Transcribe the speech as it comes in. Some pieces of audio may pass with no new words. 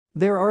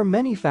There are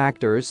many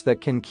factors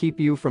that can keep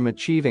you from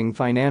achieving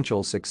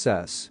financial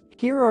success.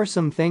 Here are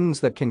some things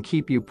that can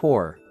keep you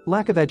poor.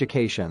 Lack of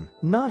education.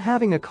 Not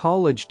having a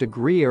college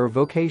degree or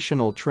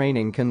vocational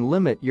training can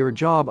limit your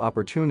job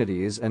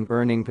opportunities and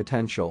earning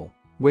potential,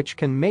 which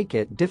can make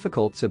it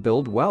difficult to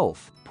build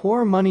wealth.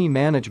 Poor money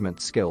management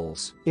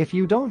skills. If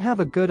you don't have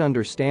a good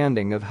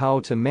understanding of how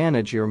to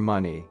manage your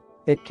money,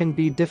 it can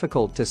be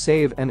difficult to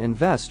save and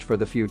invest for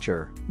the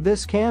future.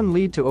 This can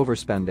lead to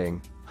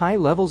overspending, high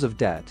levels of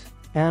debt,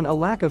 and a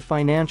lack of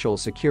financial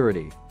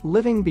security.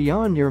 Living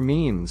beyond your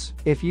means.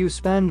 If you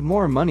spend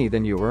more money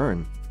than you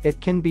earn,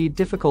 it can be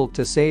difficult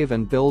to save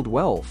and build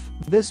wealth.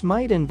 This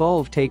might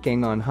involve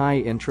taking on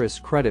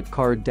high-interest credit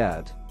card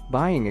debt,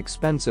 buying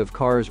expensive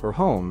cars or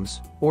homes,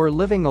 or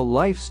living a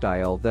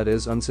lifestyle that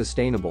is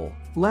unsustainable.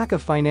 Lack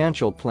of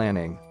financial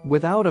planning.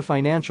 Without a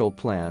financial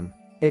plan,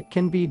 it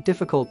can be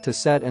difficult to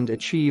set and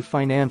achieve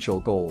financial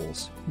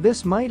goals.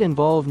 This might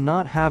involve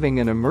not having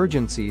an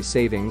emergency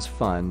savings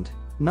fund,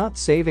 not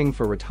saving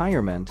for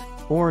retirement,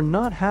 or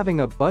not having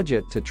a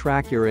budget to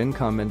track your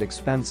income and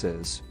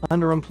expenses.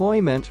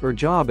 Underemployment or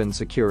job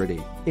insecurity.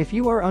 If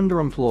you are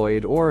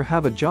underemployed or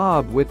have a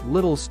job with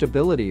little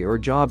stability or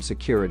job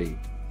security,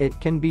 it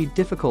can be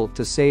difficult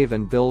to save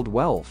and build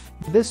wealth.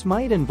 This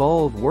might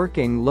involve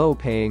working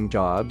low-paying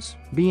jobs,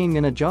 being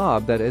in a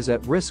job that is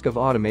at risk of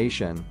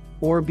automation,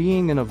 or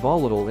being in a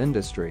volatile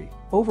industry.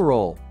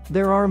 Overall,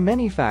 there are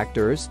many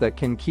factors that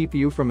can keep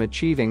you from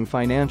achieving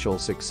financial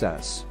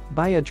success.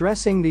 By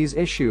addressing these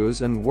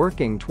issues and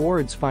working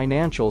towards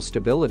financial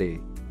stability,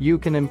 you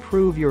can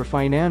improve your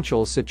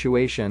financial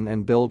situation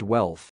and build wealth.